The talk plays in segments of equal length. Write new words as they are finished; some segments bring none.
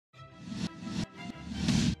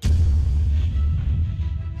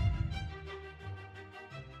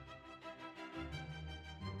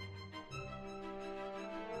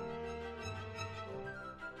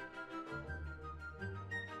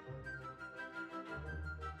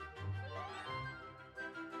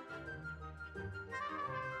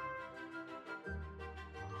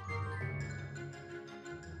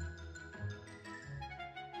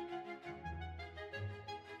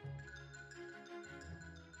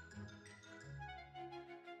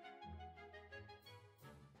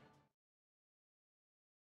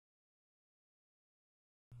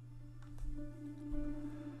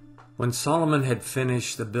When Solomon had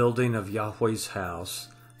finished the building of Yahweh's house,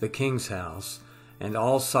 the king's house, and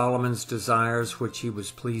all Solomon's desires which he was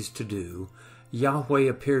pleased to do, Yahweh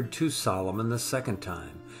appeared to Solomon the second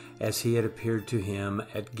time, as he had appeared to him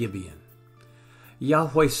at Gibeon.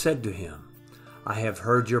 Yahweh said to him, I have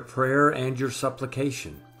heard your prayer and your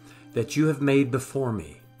supplication, that you have made before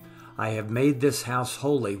me. I have made this house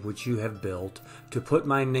holy which you have built, to put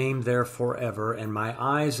my name there forever, and my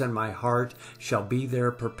eyes and my heart shall be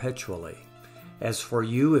there perpetually. As for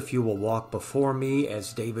you, if you will walk before me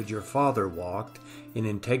as David your father walked, in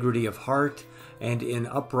integrity of heart and in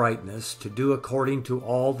uprightness, to do according to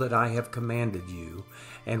all that I have commanded you,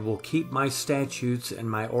 and will keep my statutes and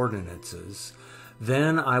my ordinances,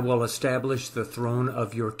 then I will establish the throne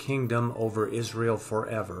of your kingdom over Israel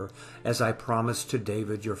forever, as I promised to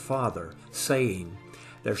David your father, saying,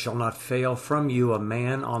 There shall not fail from you a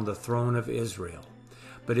man on the throne of Israel.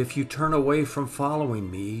 But if you turn away from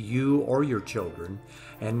following me, you or your children,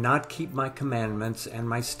 and not keep my commandments and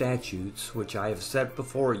my statutes, which I have set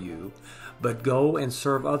before you, but go and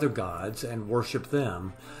serve other gods and worship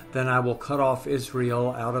them, then I will cut off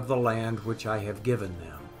Israel out of the land which I have given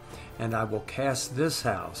them. And I will cast this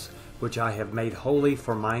house, which I have made holy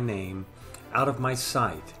for my name, out of my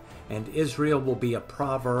sight, and Israel will be a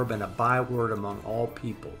proverb and a byword among all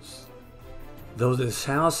peoples. Though this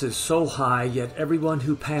house is so high, yet everyone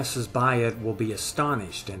who passes by it will be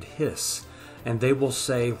astonished and hiss, and they will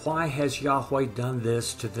say, Why has Yahweh done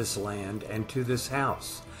this to this land and to this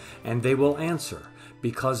house? And they will answer,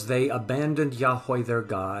 Because they abandoned Yahweh their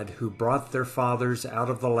God, who brought their fathers out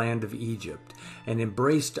of the land of Egypt, and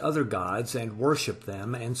embraced other gods, and worshipped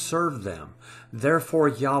them, and served them. Therefore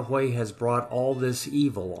Yahweh has brought all this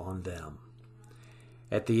evil on them.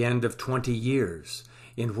 At the end of 20 years,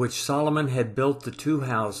 in which Solomon had built the two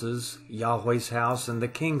houses, Yahweh's house and the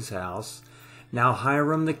king's house, now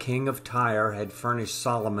Hiram the king of Tyre had furnished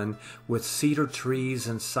Solomon with cedar trees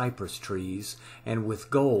and cypress trees, and with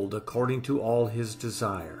gold according to all his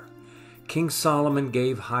desire. King Solomon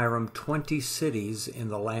gave Hiram 20 cities in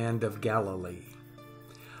the land of Galilee.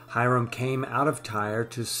 Hiram came out of Tyre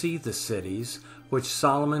to see the cities which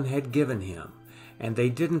Solomon had given him, and they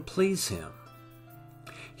didn't please him.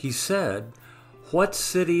 He said, What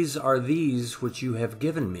cities are these which you have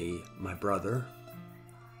given me, my brother?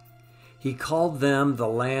 He called them the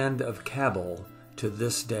land of Cabul to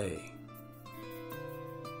this day.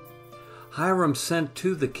 Hiram sent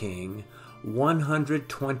to the king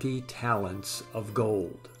 120 talents of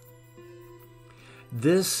gold.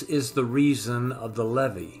 This is the reason of the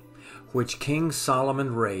levy which King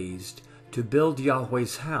Solomon raised to build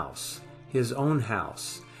Yahweh's house, his own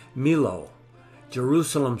house, Millo,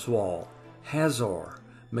 Jerusalem's wall, Hazor,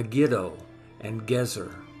 Megiddo, and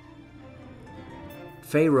Gezer.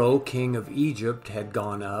 Pharaoh, king of Egypt, had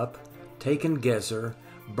gone up, taken Gezer,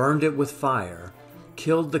 burned it with fire,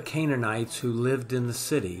 killed the Canaanites who lived in the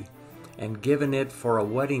city, and given it for a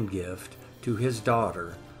wedding gift to his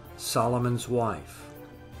daughter, Solomon's wife.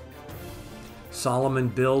 Solomon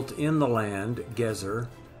built in the land Gezer,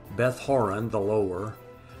 Beth-horon the lower,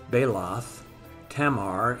 Baloth,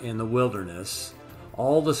 Tamar in the wilderness,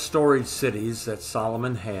 all the storage cities that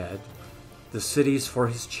Solomon had, the cities for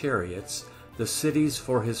his chariots, the cities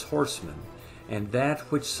for his horsemen, and that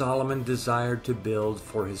which Solomon desired to build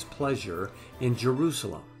for his pleasure in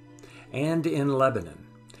Jerusalem, and in Lebanon,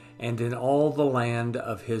 and in all the land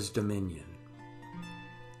of his dominion.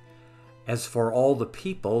 As for all the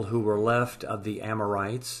people who were left of the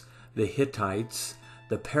Amorites, the Hittites,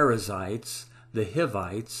 the Perizzites, the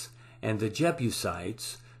Hivites, and the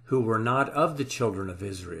Jebusites, who were not of the children of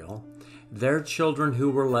Israel, their children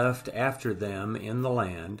who were left after them in the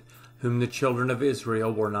land, whom the children of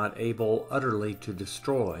Israel were not able utterly to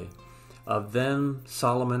destroy, of them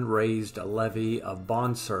Solomon raised a levy of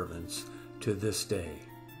bondservants to this day.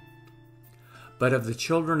 But of the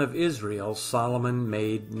children of Israel Solomon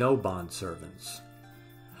made no bondservants.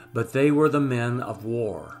 But they were the men of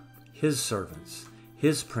war, his servants,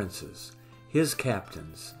 his princes, his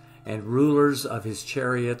captains, and rulers of his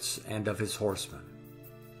chariots and of his horsemen.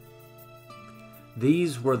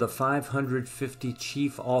 These were the 550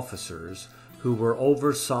 chief officers who were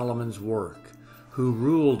over Solomon's work, who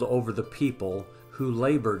ruled over the people who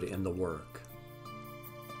labored in the work.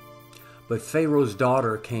 But Pharaoh's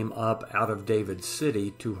daughter came up out of David's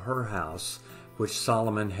city to her house, which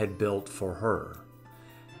Solomon had built for her.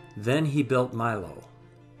 Then he built Millo.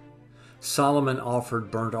 Solomon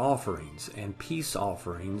offered burnt offerings and peace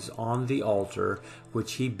offerings on the altar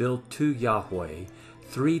which he built to Yahweh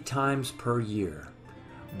 3 times per year,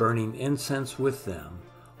 burning incense with them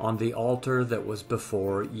on the altar that was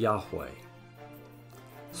before Yahweh.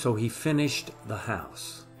 So he finished the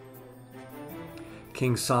house.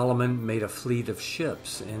 King Solomon made a fleet of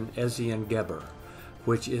ships in Ezion-Geber,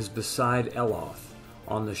 which is beside Eloth,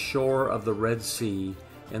 on the shore of the Red Sea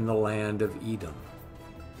in the land of Edom.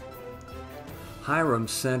 Hiram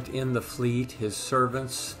sent in the fleet his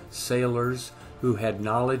servants, sailors, who had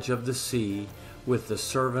knowledge of the sea, with the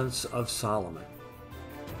servants of Solomon.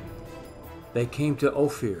 They came to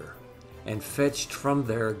Ophir, and fetched from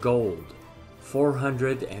there gold,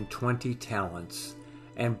 420 talents,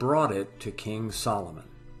 and brought it to King Solomon.